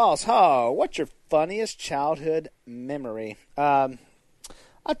Boss Hog, what's your funniest childhood memory? I'll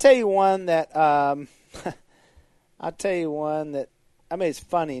tell you one that, I mean, it's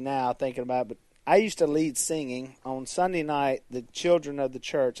funny now thinking about it, but I used to lead singing on Sunday night, the children of the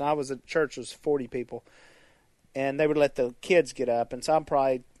church. Church was 40 people. And they would let the kids get up. And so I'm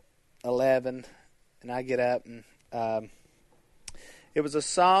probably 11, and I get up. And it was a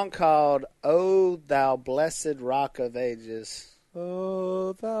song called, "Oh, Thou Blessed Rock of Ages."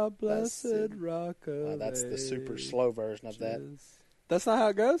 Oh, thou blessed rock of That's the super slow version of that. That's not how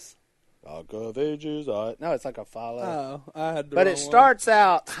it goes? Rock of Ages. No, it's like a follow. Oh, I had the But wrong it starts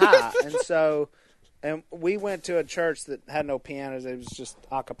out high. And we went to a church that had no pianos. It was just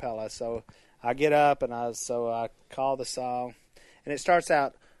a cappella. So I get up, and I call the song, and it starts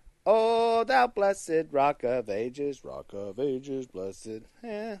out, "Oh, thou blessed rock of ages, blessed."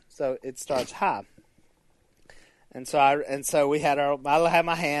 Yeah. So it starts high, and so we had I had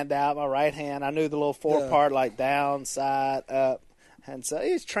my hand out, my right hand. I knew the little four part, like down, side, up, and so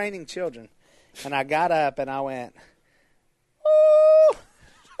he's training children, and I got up and I went, "Oh,"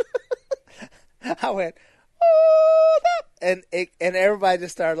 I went, "Oh," and everybody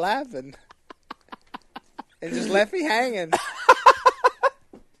just started laughing. And just left me hanging.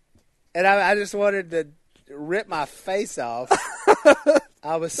 And I just wanted to rip my face off.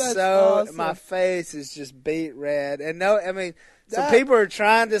 I was awesome. My face is just beet red. And some people are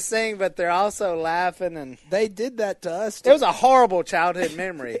trying to sing, but they're also laughing. And they did that to us. It was a horrible childhood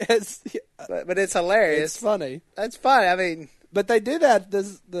memory. But it's hilarious. It's funny. It's fun. I mean, but they do that.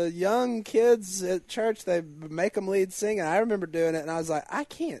 The young kids at church, they make them lead singing. I remember doing it, and I was like, I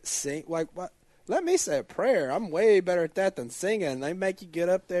can't sing. Like, what? Let me say a prayer. I'm way better at that than singing. They make you get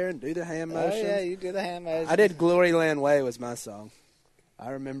up there and do the hand motion. Oh, yeah, you do the hand motion. I did Glory Land Way was my song.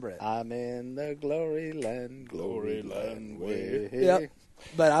 I remember it. I'm in the glory land way. Yep.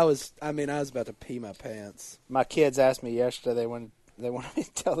 But I was about to pee my pants. My kids asked me yesterday when they wanted me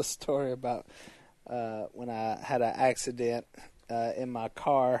to tell the story about when I had an accident in my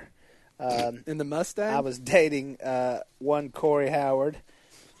car. In the Mustang? I was dating one Corey Howard,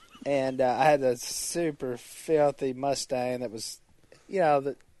 and I had a super filthy Mustang that was,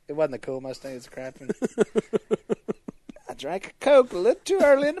 it wasn't a cool Mustang, it was a crap one. I drank a Coke a little too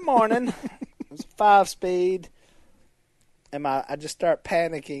early in the morning. It was a 5-speed, and I just start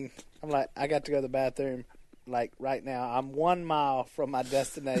panicking. I'm like, I got to go to the bathroom, like, right now. I'm 1 mile from my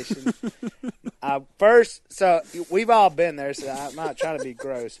destination. So we've all been there, so I'm not trying to be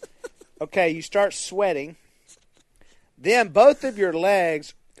gross. Okay, you start sweating. Then both of your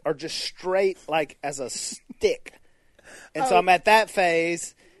legs are just straight, like, as a stick. And so I'm at that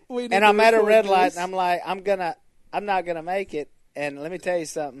phase, and I'm at a red light, and I'm like, I'm not gonna make it. And let me tell you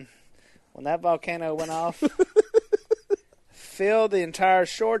something. When that volcano went off, filled the entire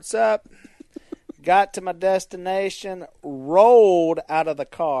shorts up, got to my destination, rolled out of the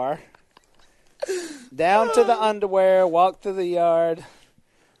car, down to the underwear, walked through the yard,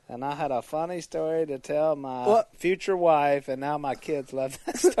 and I had a funny story to tell my future wife, and now my kids love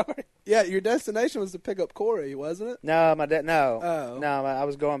that story. Yeah, your destination was to pick up Corey, wasn't it? No, no. Oh. No, I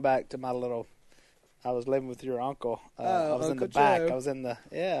was going back to my little. I was living with your uncle. I was Uncle in the back. Joe.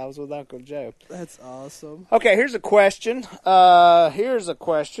 I was with Uncle Joe. That's awesome. Okay, here's a question. From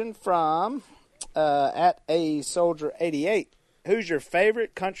at a soldier 88. Who's your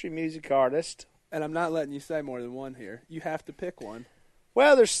favorite country music artist? And I'm not letting you say more than one here. You have to pick one.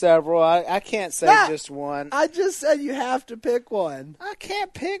 Well, there's several. I can't say just one. I just said you have to pick one. I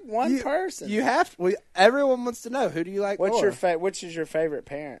can't pick one person. You have to. Everyone wants to know. Who do you like more? Which is your favorite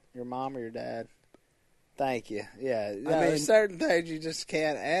parent? Your mom or your dad? Thank you. Yeah. There's certain things you just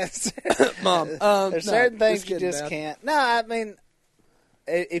can't answer. Mom. There's certain things you just can't. No, I mean,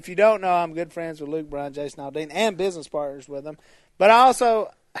 if you don't know, I'm good friends with Luke Bryan, Jason Aldean, and business partners with them. But I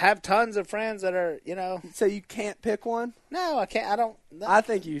also have tons of friends that are, So you can't pick one? No, I can't. I don't. I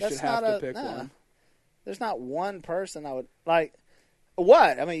think you should have to pick one. There's not one person I would like.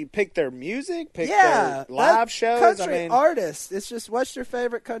 What? I mean, you pick their music, their live shows. Country artists. It's just, what's your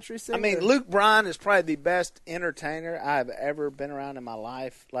favorite country singer? I mean, Luke Bryan is probably the best entertainer I've ever been around in my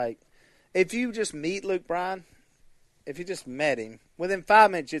life. Like, if you just meet Luke Bryan, if you just met him, within 5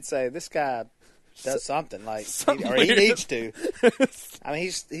 minutes you'd say, this guy does something, or he needs to. I mean,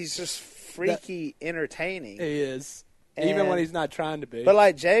 he's just freaky entertaining. He is. Even when he's not trying to be. But,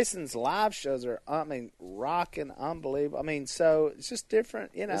 like, Jason's live shows are, rocking, unbelievable. I mean, so it's just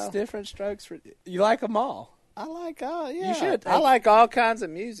different, It's different strokes. You like them all. I like, yeah. You should. I like all kinds of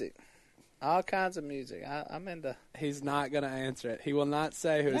music. All kinds of music. I'm into. He's not going to answer it. He will not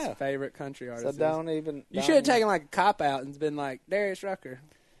say who his favorite country artist is. So don't even. You should have taken like a cop out and been like Darius Rucker,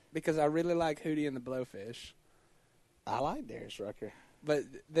 because I really like Hootie and the Blowfish. I like Darius Rucker, but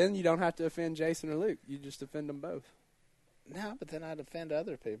then you don't have to offend Jason or Luke. You just offend them both. No, but then I'd offend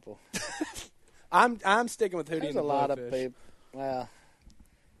other people. I'm sticking with Hootie and the Blowfish. There's a lot of people. Well.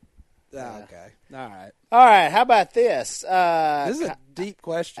 Okay. All right. How about this? This is a deep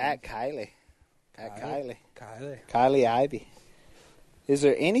question. At Kylie. Kylie Ivy. Is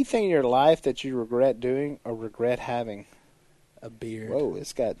there anything in your life that you regret doing or regret having? A beard. Whoa,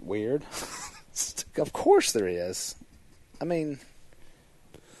 this got weird. Of course there is. I mean,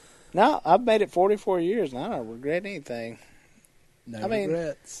 no, I've made it 44 years and I don't regret anything. No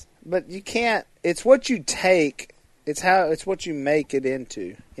regrets. But you can't. It's what you take. It's what you make it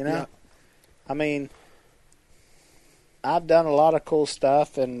into. Yeah. I mean, I've done a lot of cool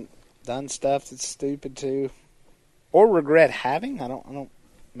stuff and done stuff that's stupid too, or regret having. I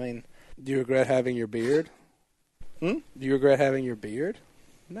mean, do you regret having your beard? Do you regret having your beard?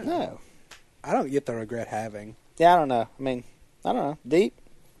 No. I don't get the regret having. Yeah, I don't know. I mean, I don't know. Deep.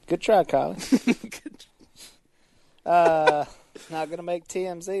 Good try, Kylie. Not going to make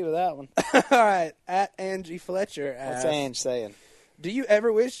TMZ with that one. All right. At Angie Fletcher asks, what's Angie saying? Do you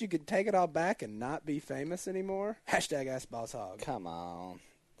ever wish you could take it all back and not be famous anymore? # Ask Boss Hog. Come on.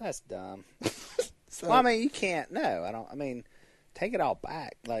 That's dumb. Well, I mean, you can't. No, I don't. I mean, take it all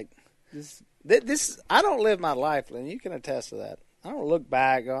back. Like, this I don't live my life, and you can attest to that. I don't look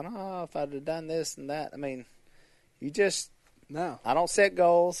back going, oh, if I'd have done this and that. I mean, you just. No. I don't set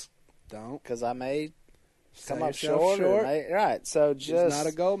goals. Don't. Because I may come up short. Right. So just. It's not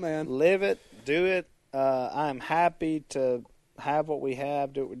a goal, man. Live it. Do it. I'm happy to have what we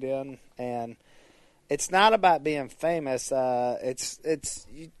have, do what we're doing. And it's not about being famous.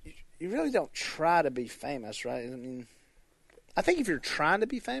 You really don't try to be famous, right? I mean, I think if you're trying to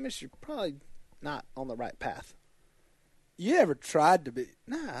be famous, you're probably not on the right path. You ever tried to be?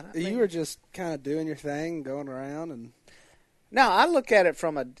 Nah. You were just kind of doing your thing, going around and... No, I look at it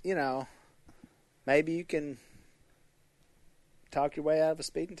from a, maybe you can talk your way out of a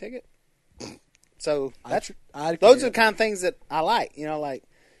speeding ticket. So those are the kind of things that I like. Like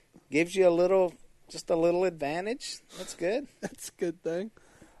gives you just a little advantage. That's good. That's a good thing.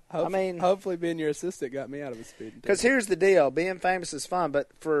 Hopefully being your assistant got me out of a speeding ticket. Because here's the deal. Being famous is fun, but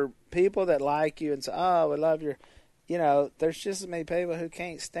for people that like you and say, oh, we love your, there's just as many people who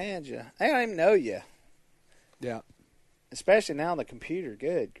can't stand you. They don't even know you. Yeah. Especially now on the computer.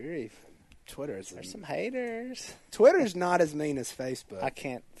 Good grief. There's some haters. Twitter's not as mean as Facebook. I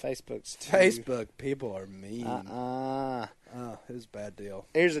can't. Facebook people are mean. Oh, it was a bad deal.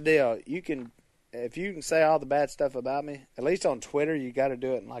 Here's the deal. If you can say all the bad stuff about me, at least on Twitter, you got to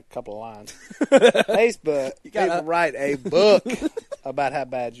do it in like a couple of lines. Facebook, people write a book about how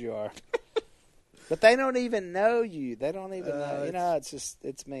bad you are. But they don't even know you. They don't even know.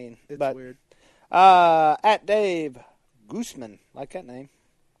 It's mean. It's weird. At Dave Gooseman, like that name.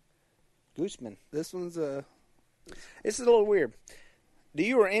 Gooseman. This one's This is a little weird. Do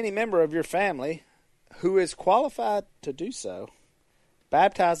you or any member of your family who is qualified to do so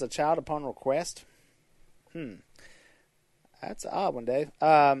baptize a child upon request? That's an odd one, Dave.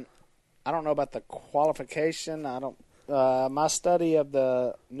 I don't know about the qualification. I don't. My study of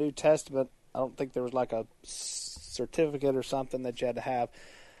the New Testament, I don't think there was like a certificate or something that you had to have.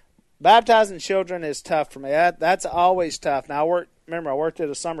 Baptizing children is tough for me. That's always tough. Now, I worked at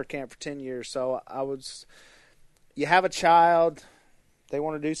a summer camp for 10 years, so you have a child, they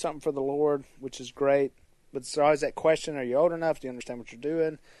want to do something for the Lord, which is great, but there's always that question, are you old enough? Do you understand what you're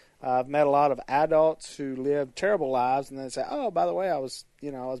doing? I've met a lot of adults who live terrible lives, and then say, oh, by the way, I was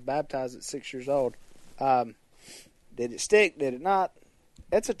baptized at 6 years old. Did it stick? Did it not?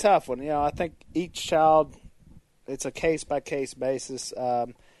 It's a tough one. I think each child, it's a case-by-case basis.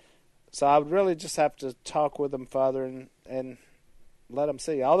 So I would really just have to talk with them, Father, and let them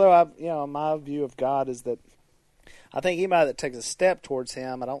see. Although my view of God is that I think anybody that takes a step towards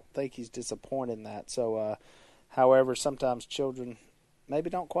Him, I don't think He's disappointed in that. So, however, sometimes children maybe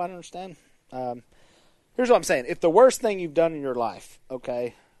don't quite understand. Here's what I'm saying: if the worst thing you've done in your life,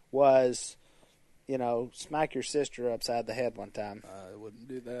 was, smack your sister upside the head one time, I wouldn't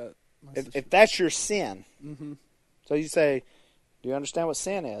do that. If that's your sin, mm-hmm. So you say, do you understand what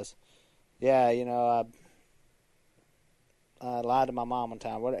sin is? Yeah, I lied to my mom one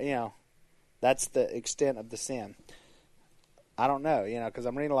time. That's the extent of the sin. I don't know, because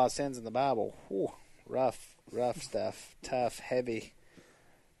I'm reading a lot of sins in the Bible. Whew, rough stuff, tough, heavy.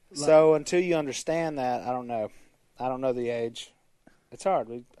 So until you understand that, I don't know. I don't know the age. It's hard.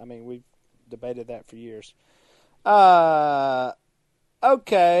 We've debated that for years. Okay,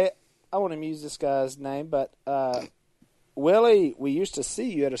 I won't even use this guy's name, but Willie, we used to see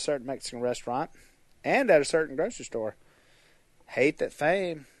you at a certain Mexican restaurant and at a certain grocery store. Hate that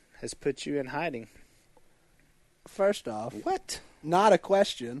fame has put you in hiding. First off, what? Not a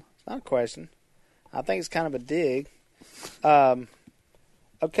question. It's not a question. I think it's kind of a dig.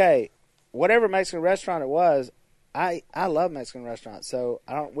 Okay, whatever Mexican restaurant it was, I love Mexican restaurants, so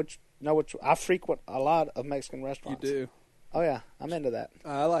I don't know which. I frequent a lot of Mexican restaurants. You do? Oh yeah, I'm into that.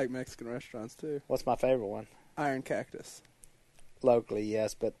 I like Mexican restaurants too. What's my favorite one? Iron Cactus. Locally,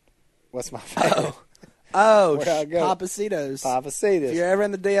 yes, but what's my favorite? Papacitos. Papacitos. If you're ever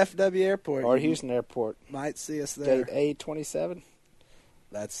in the DFW airport. Or Houston airport. Might see us there. Gate A27.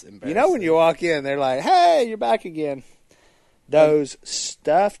 That's embarrassing. When you walk in, they're like, hey, you're back again. Those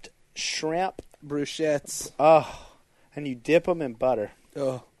stuffed shrimp. Bruschettes. Oh, and you dip them in butter.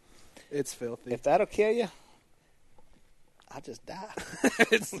 Oh, it's filthy. If that'll kill you, I'll just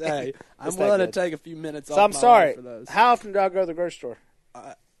die. I'm willing to take a few minutes off. So I'm sorry. For those. How often do I go to the grocery store?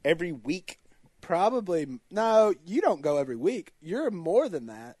 Every week? Probably. No, you don't go every week. You're more than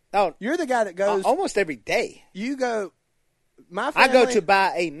that. Oh, you're the guy that goes almost every day. You go. My family, I go to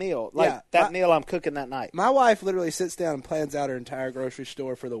buy a meal, meal I'm cooking that night. My wife literally sits down and plans out her entire grocery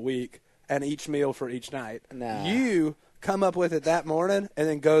store for the week and each meal for each night. Nah. You come up with it that morning and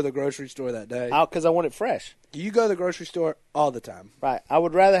then go to the grocery store that day. Because I want it fresh. You go to the grocery store all the time. Right. I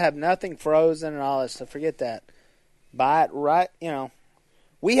would rather have nothing frozen and all that stuff. Forget that. Buy it right,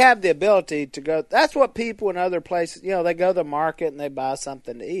 We have the ability to go. That's what people in other places, they go to the market and they buy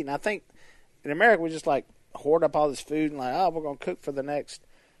something to eat. And I think in America we just hoard up all this food and we're going to cook for the next.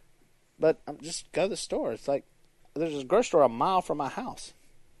 But just go to the store. It's like there's a grocery store a mile from my house.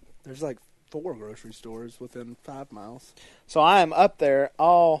 There's 4 grocery stores within 5 miles. So I am up there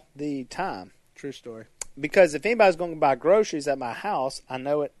all the time. True story. because if anybody's going to buy groceries at my house, I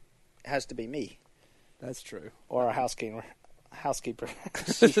know it has to be me. That's true. Or a housekeeper.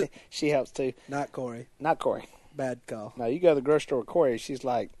 She helps too. Not Corey. Bad call. No, you go to the grocery store with Corey, she's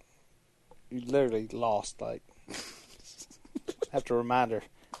like, you literally lost. Like, have to remind her.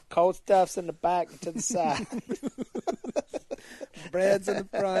 Cold stuff's in the back and to the side. Bread's in the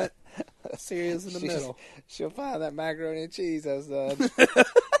front. Cereal's in the middle. She'll find that macaroni and cheese I was done.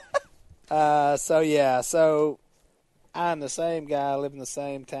 So I'm the same guy, live in the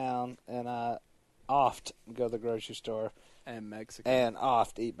same town, and I oft go to the grocery store. And Mexican. And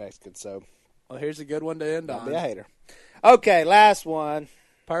oft eat Mexican, so. Well, here's a good one to end on. Don't be a hater. Okay, last one.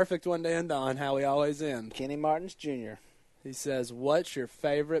 Perfect one to end on, how we always end. Kenny Martins Jr. He says, what's your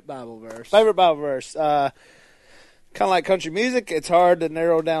favorite Bible verse? Favorite Bible verse. Kind of like country music. It's hard to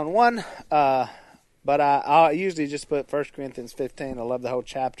narrow down one. But I usually just put 1 Corinthians 15. I love the whole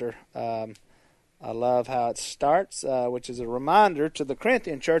chapter. I love how it starts, which is a reminder to the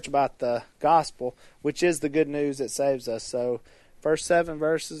Corinthian church about the gospel, which is the good news that saves us. So first 7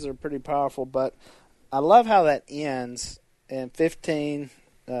 verses are pretty powerful, but I love how that ends in 1 Corinthians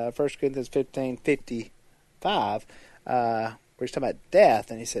 15:55, where he's talking about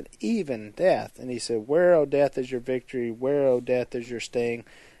death, and he said, even death. And he said, where, O death, is your victory? Where, O death, is your sting?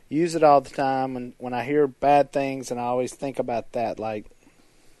 Use it all the time, and when I hear bad things, and I always think about that, like,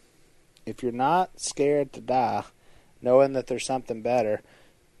 if you're not scared to die, knowing that there's something better,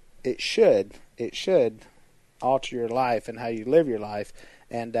 it should alter your life and how you live your life,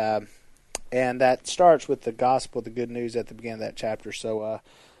 and that starts with the gospel, the good news at the beginning of that chapter. So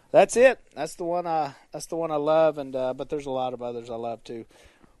that's it. That's the one I love, and but there's a lot of others I love too.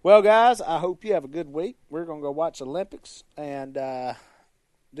 Well, guys, I hope you have a good week. We're gonna go watch Olympics and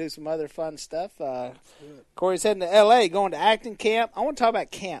do some other fun stuff. Corey's heading to L.A., going to acting camp. I want to talk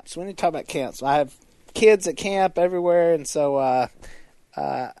about camps. We need to talk about camps. I have kids at camp everywhere, and so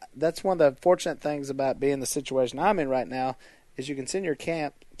that's one of the fortunate things about being in the situation I'm in right now is you can send your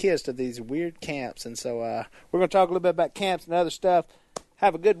kids to these weird camps. And so we're going to talk a little bit about camps and other stuff.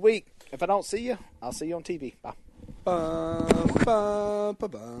 Have a good week. If I don't see you, I'll see you on TV. Bye.